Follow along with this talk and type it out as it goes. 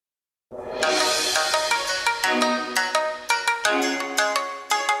Top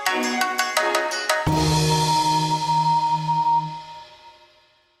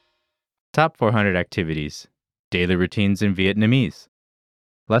 400 activities. Daily routines in Vietnamese.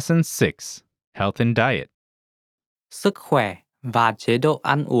 Lesson 6. Health and diet. Sức khỏe và chế độ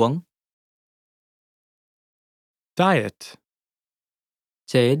ăn uống. Diet.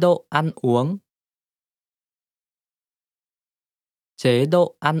 Chế độ ăn uống. Chế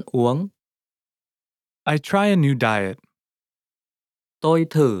độ ăn uống. I try a new diet. Tôi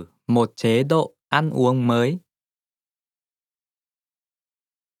thử một chế độ ăn uống mới.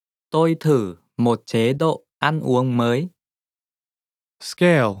 Tôi thử một chế độ ăn uống mới.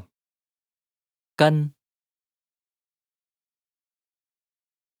 Scale. Cân.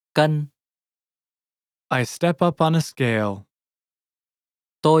 Cân. I step up on a scale.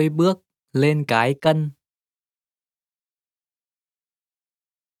 Tôi bước lên cái cân.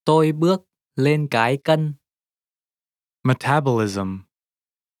 Tôi bước lên cái cân. Metabolism.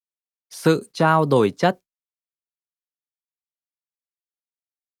 Sự trao đổi chất.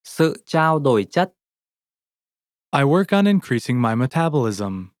 Sự trao đổi chất. I work on increasing my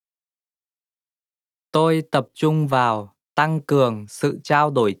metabolism. Tôi tập trung vào tăng cường sự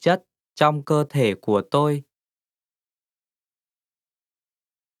trao đổi chất trong cơ thể của tôi.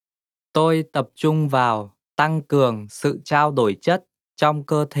 Tôi tập trung vào tăng cường sự trao đổi chất trong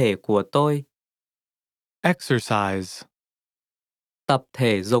cơ thể của tôi. Exercise. Tập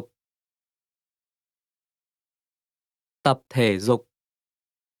thể dục. Tập thể dục.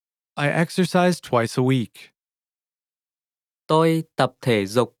 I exercise twice a week. Tôi tập thể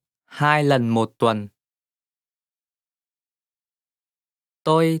dục 2 lần một tuần.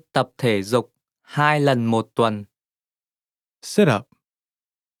 Tôi tập thể dục 2 lần một tuần. Sit up.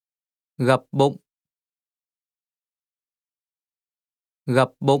 Gập bụng.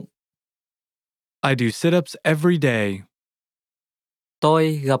 Gập bụng. I do sit-ups every day.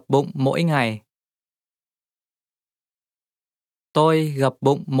 Tôi gập bụng mỗi ngày. Tôi gập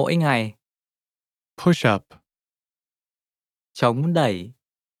bụng mỗi ngày. Push up. Chống đẩy.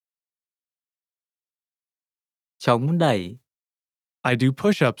 Chống đẩy. I do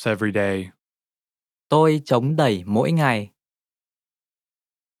push-ups every day. Tôi chống đẩy mỗi ngày.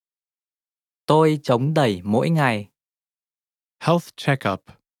 Tôi chống đẩy mỗi ngày. Health checkup.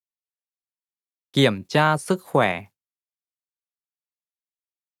 Kiểm tra sức khỏe.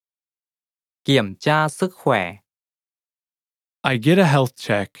 Kiểm tra sức khỏe. I get a health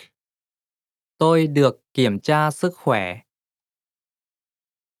check. Tôi được kiểm tra sức khỏe.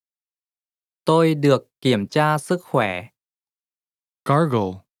 Tôi được kiểm tra sức khỏe.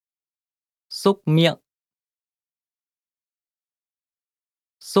 Gargle. Súc miệng.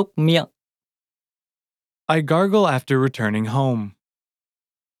 Súc miệng. I gargle after returning home.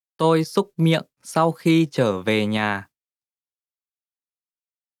 Tôi súc miệng sau khi trở về nhà.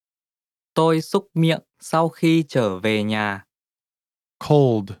 Tôi súc miệng sau khi trở về nhà.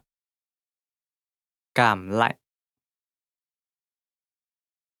 Cold. Cảm lạnh.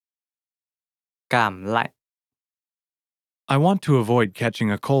 Cảm lạnh. I want to avoid catching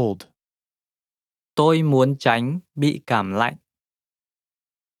a cold. Tôi muốn tránh bị cảm lạnh.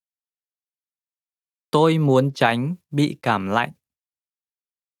 Tôi muốn tránh bị cảm lạnh.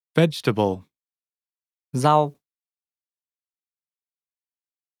 Vegetable. Rau.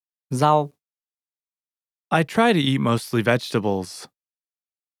 Rau. I try to eat mostly vegetables.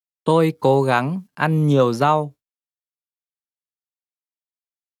 Tôi cố gắng ăn nhiều rau.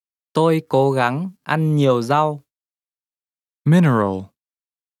 Tôi cố gắng ăn nhiều rau. Mineral.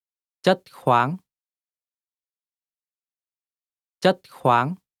 Chất khoáng. Chất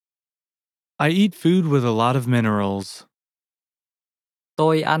khoáng. I eat food with a lot of minerals.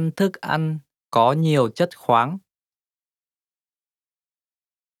 Tôi ăn thức ăn có nhiều chất khoáng.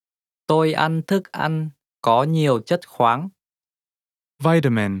 Tôi ăn thức ăn có nhiều chất khoáng.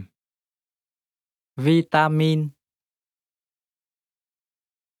 Vitamin. Vitamin.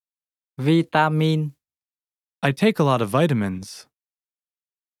 Vitamin. I take a lot of vitamins.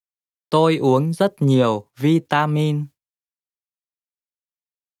 Tôi uống rất nhiều vitamin.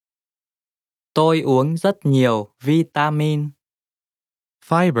 Tôi uống rất nhiều vitamin.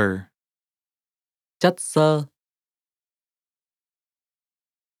 Fiber. Chất xơ.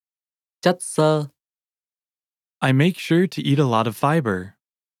 Chất xơ. I make sure to eat a lot of fiber.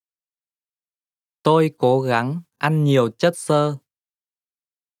 Tôi cố gắng ăn nhiều chất xơ.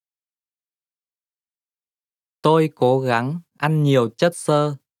 Tôi cố gắng ăn nhiều chất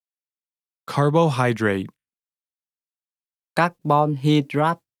xơ. Carbohydrate. Carbon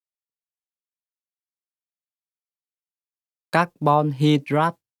hydrate. Carbon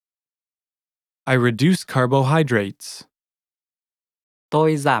hydrate. I reduce carbohydrates.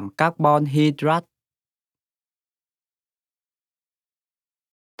 Tôi giảm carbon hydrate.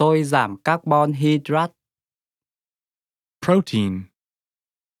 Tôi giảm carbon hydrate. Protein.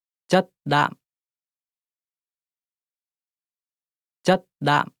 Chất đạm. Chất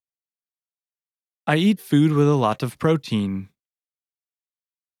đạm. I eat food with a lot of protein.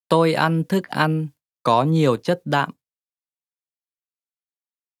 Tôi ăn thức ăn có nhiều chất đạm.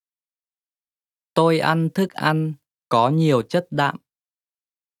 Tôi ăn thức ăn có nhiều chất đạm.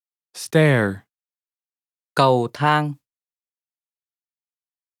 Stair. Cầu thang.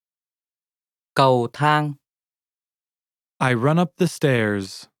 Cầu thang. I run up the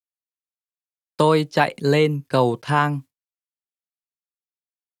stairs. Tôi chạy lên cầu thang.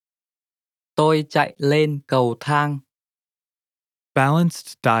 Tôi chạy lên cầu thang.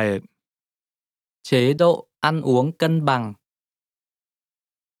 Balanced diet. Chế độ ăn uống cân bằng.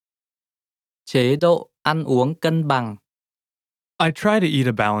 Chế độ ăn uống cân bằng. I try to eat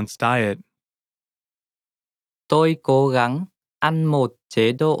a balanced diet. Tôi cố gắng ăn một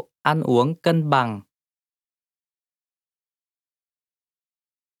chế độ ăn uống cân bằng.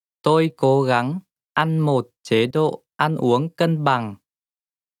 Tôi cố gắng ăn một chế độ ăn uống cân bằng.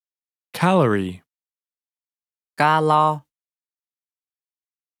 Calorie. Calo.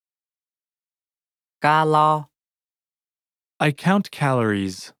 Calo. I count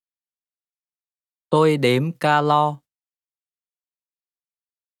calories. Tôi đếm calo.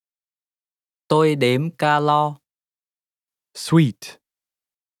 Tôi đếm calo. Sweet.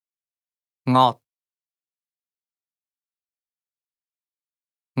 Ngọt.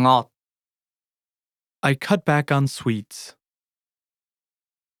 Ngọt. I cut back on sweets.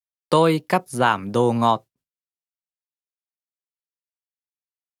 Tôi cắt giảm đồ ngọt.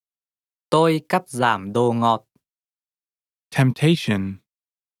 Tôi cắt giảm đồ ngọt. Temptation.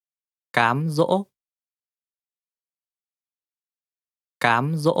 Cám dỗ.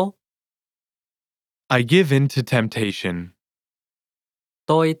 Cám dỗ. I give in to temptation.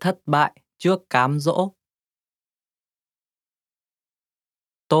 Tôi thất bại trước cám dỗ.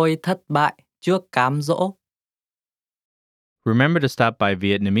 Tôi thất bại trước cám dỗ. Remember to stop by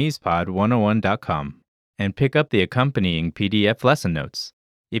VietnamesePod101.com and pick up the accompanying PDF lesson notes.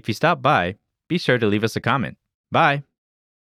 If you stop by, be sure to leave us a comment. Bye!